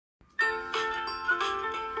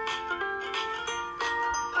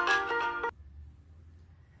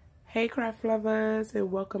Hey craft lovers, and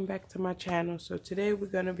welcome back to my channel. So today we're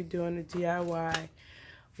going to be doing a DIY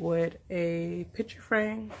with a picture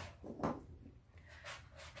frame,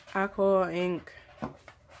 alcohol ink.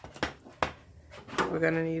 We're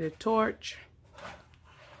going to need a torch,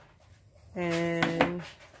 and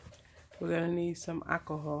we're going to need some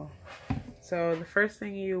alcohol. So the first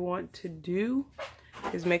thing you want to do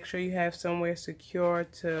is make sure you have somewhere secure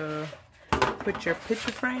to put your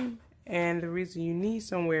picture frame. And the reason you need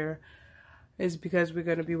somewhere is because we're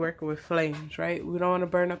going to be working with flames, right? We don't want to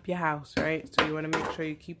burn up your house, right? So you want to make sure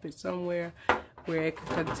you keep it somewhere where it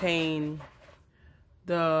can contain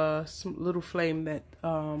the little flame that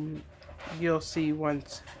you'll see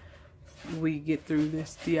once we get through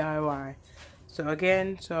this DIY. So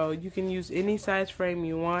again, you can use any size frame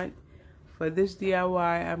you want. For this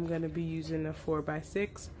DIY, I'm going to be using a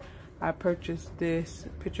 4x6. I purchased this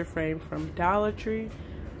picture frame from Dollar Tree.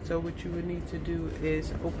 So what you would need to do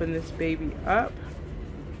is open this baby up.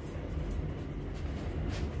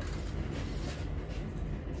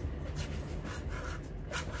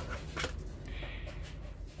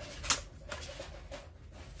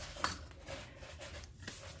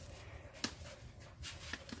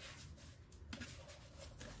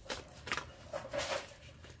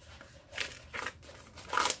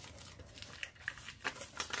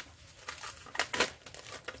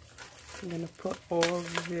 I'm going to put all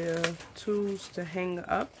of the tools to hang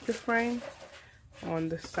up the frame on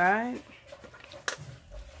the side.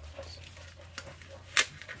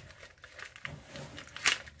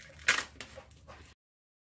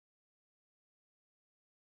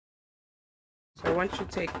 So once you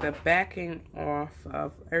take the backing off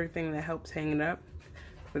of everything that helps hang it up,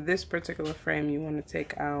 for this particular frame you want to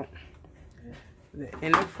take out the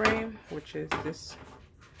inner frame, which is this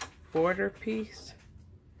border piece.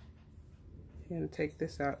 You're going to take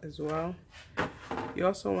this out as well. You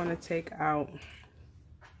also want to take out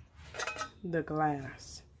the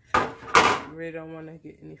glass. You really don't want to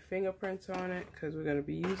get any fingerprints on it because we're going to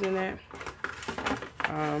be using it.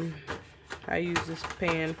 I use this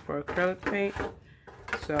pan for acrylic paint,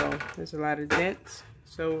 so there's a lot of dents.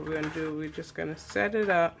 So what we're going to do, we're just going to set it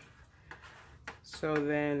up. So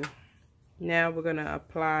then now we're going to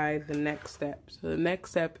apply the next step. So the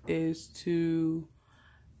next step is to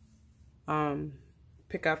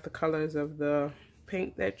pick out the colors of the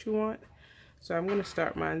paint that you want. So I'm going to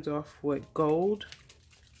start mine off with gold.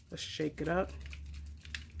 Let's shake it up.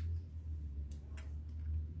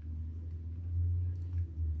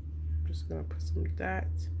 I'm just going to put some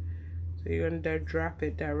dots. So you're going to drop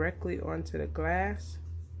it directly onto the glass.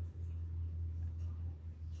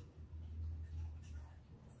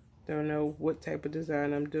 Don't know what type of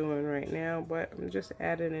design I'm doing right now, but I'm just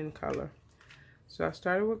adding in color. So I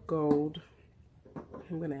started with gold.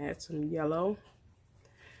 I'm going to add some yellow,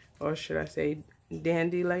 or should I say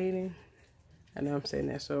dandelion? I know I'm saying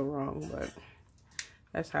that so wrong, but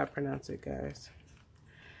that's how I pronounce it, guys.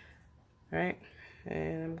 Alright,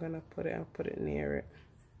 and I'm going to I'll put it near it.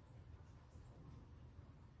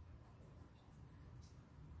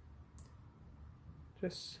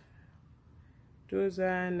 Just do a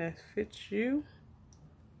design that fits you.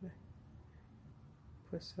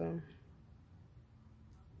 Put some.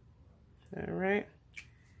 Alright,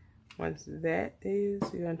 once that is,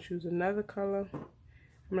 you're going to choose another color. I'm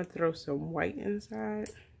going to throw some white inside.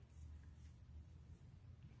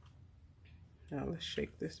 Now let's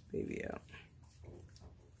shake this baby out.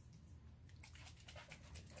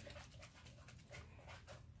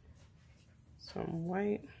 Some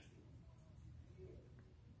white.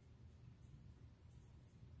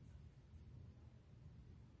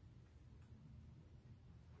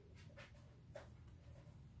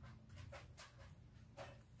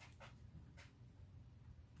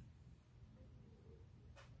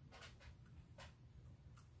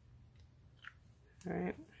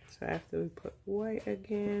 Alright, so after we put white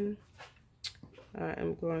again,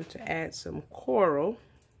 I'm going to add some coral.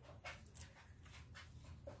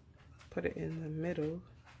 Put it in the middle.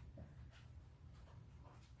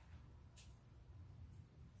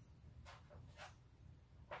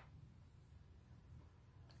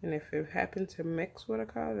 And if it happens to mix with a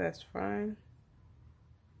color, that's fine.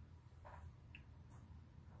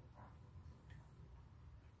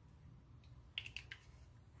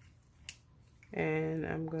 And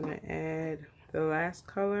I'm going to add the last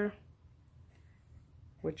color,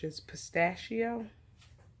 which is pistachio.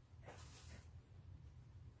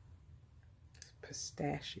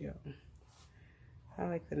 Pistachio. I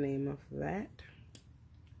like the name of that.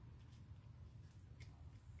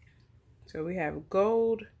 So we have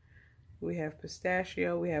gold, we have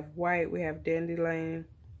pistachio, we have white, we have dandelion,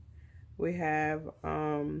 we have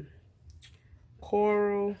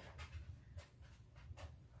coral,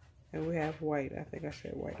 and we have white. I think I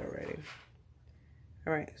said white already.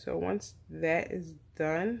 All right, so once that is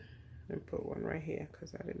done, and put one right here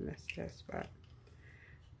because I didn't miss that spot.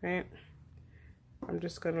 Right, I'm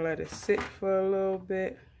just gonna let it sit for a little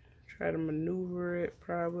bit, try to maneuver it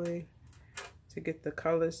probably to get the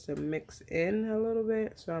colors to mix in a little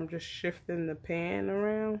bit. So I'm just shifting the pan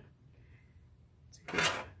around to get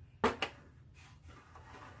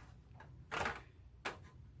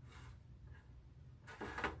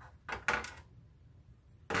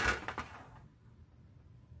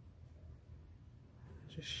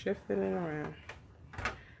shifting it around.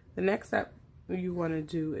 The next step you want to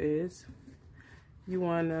do is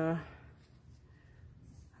I'm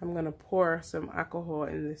going to pour some alcohol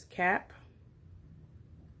in this cap.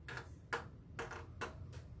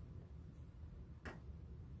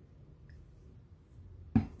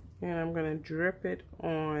 And I'm going to drip it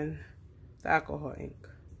on the alcohol ink.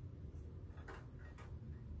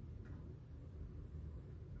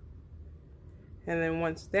 And then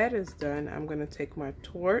once that is done, I'm going to take my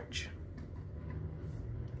torch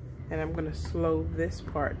and I'm going to slow this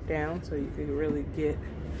part down so you can really get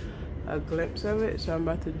a glimpse of it. So I'm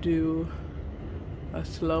about to do a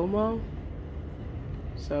slow-mo.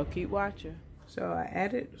 So keep watching. So I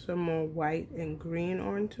added some more white and green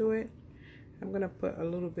onto it. I'm going to put a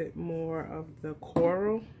little bit more of the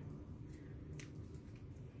coral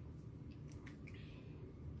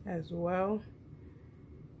as well.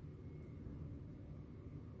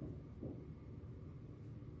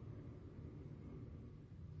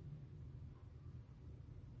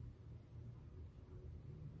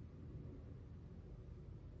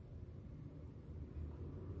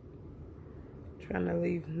 Trying to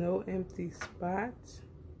leave no empty spots.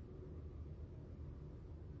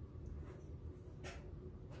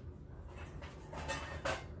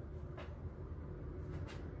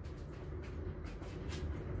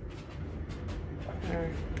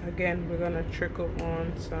 Alright, again, we're going to trickle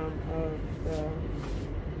on some of the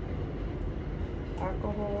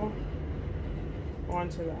alcohol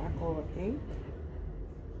onto the alcohol ink.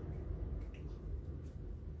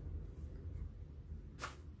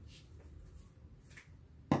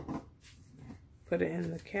 Put it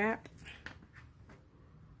in the cap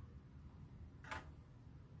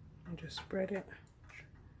and just spread it,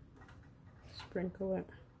 sprinkle it.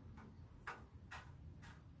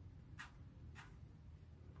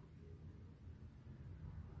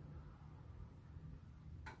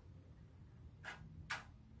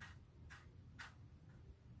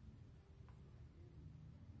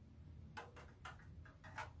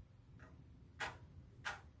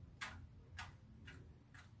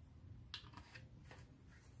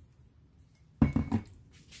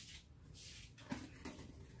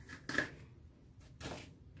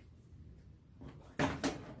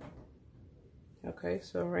 Okay,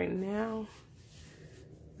 so right now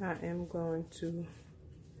I am going to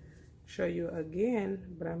show you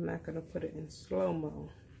again, but I'm not going to put it in slow-mo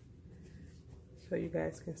so you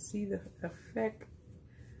guys can see the effect.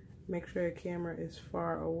 Make sure your camera is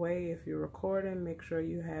far away. If you're recording, make sure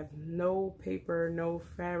you have no paper, no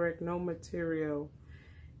fabric, no material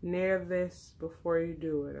near this before you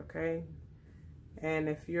do it, okay? And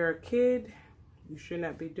if you're a kid, you should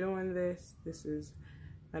not be doing this. This is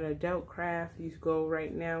an adult craft. You go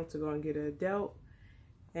right now to go and get an adult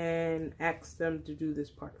and ask them to do this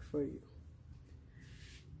part for you.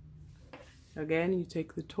 Again, you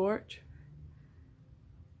take the torch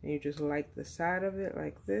and you just light the side of it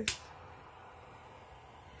like this,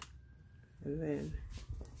 and then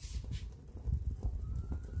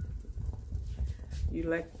you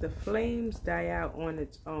let the flames die out on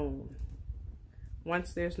its own.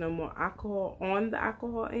 Once there's no more alcohol on the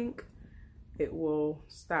alcohol ink, it will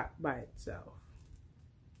stop by itself.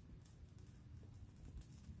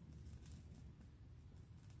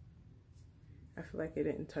 I feel like it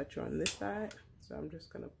didn't touch on this side, so I'm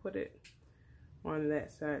just gonna put it on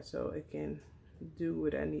that side so it can do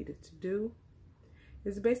what I need it to do.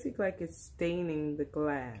 It's basically like it's staining the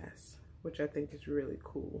glass, which I think is really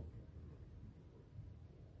cool.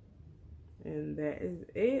 And that is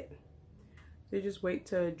it. So just wait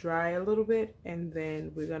till it dry a little bit and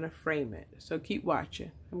then we're gonna frame it. So keep watching.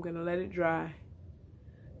 I'm gonna let it dry.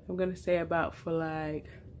 I'm gonna say about for like,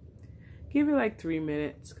 give it like 3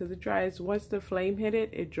 minutes because it dries. Once the flame hit it,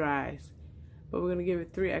 it dries. But we're gonna give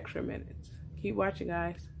it 3 extra minutes. Keep watching,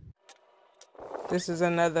 guys. This is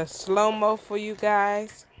another slow-mo for you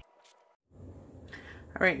guys.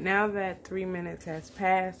 All right, now that 3 minutes has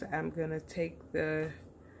passed, I'm gonna take the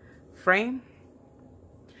frame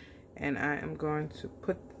and I am going to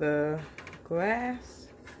put the glass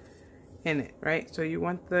in it, right? So you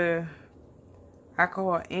want the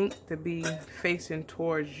alcohol ink to be facing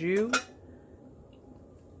towards you.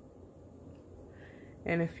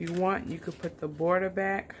 And if you want, you could put the border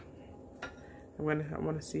back. I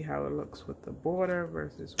want to see how it looks with the border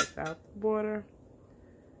versus without the border.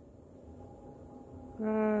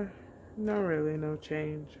 No, really, no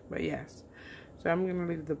change, but yes. So I'm going to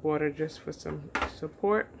leave the border just for some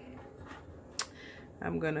support.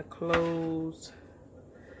 I'm going to close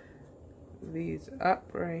these up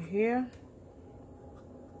right here.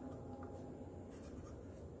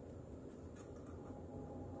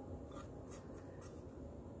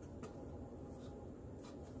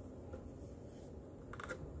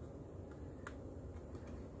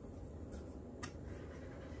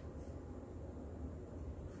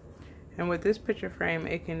 And with this picture frame,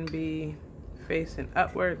 it can be facing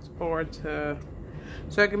upwards or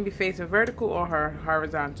so it can be facing vertical or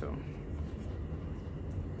horizontal.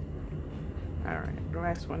 Alright, the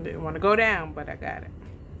last one didn't want to go down, but I got it.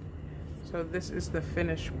 So this is the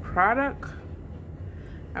finished product.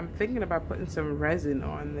 I'm thinking about putting some resin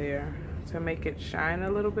on there to make it shine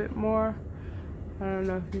a little bit more. I don't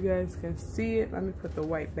know if you guys can see it. Let me put the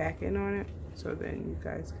white backing on it so then you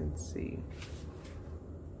guys can see.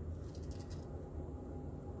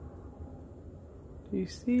 Do you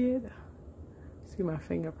see it? See my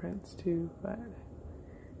fingerprints too, but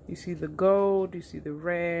you see the gold, you see the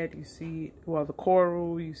red, you see, well, the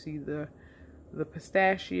coral, you see the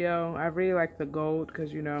pistachio. I really like the gold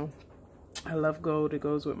because, you know, I love gold. It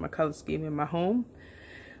goes with my color scheme in my home.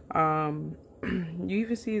 You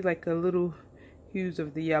even see like a little hues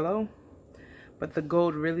of the yellow, but the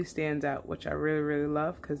gold really stands out, which I really, really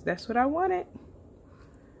love because that's what I wanted.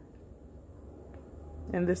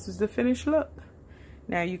 And this is the finished look.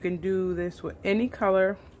 Now you can do this with any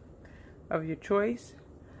color of your choice.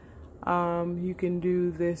 You can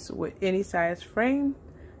do this with any size frame.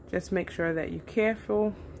 Just make sure that you're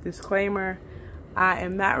careful. Disclaimer, I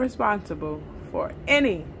am not responsible for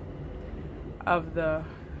any of the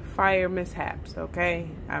fire mishaps, okay?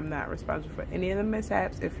 I'm not responsible for any of the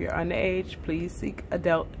mishaps. If you're underage, please seek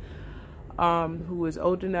adult who is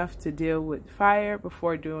old enough to deal with fire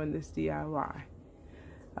before doing this DIY.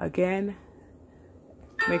 Again,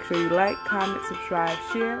 make sure you like, comment, subscribe,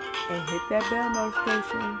 share, and hit that bell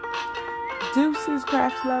notification. Deuces,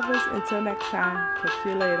 crafts lovers. Until next time, talk to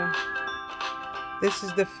you later. This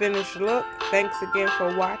is the finished look. Thanks again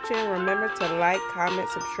for watching. Remember to like, comment,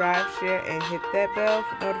 subscribe, share, and hit that bell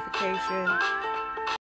for notification.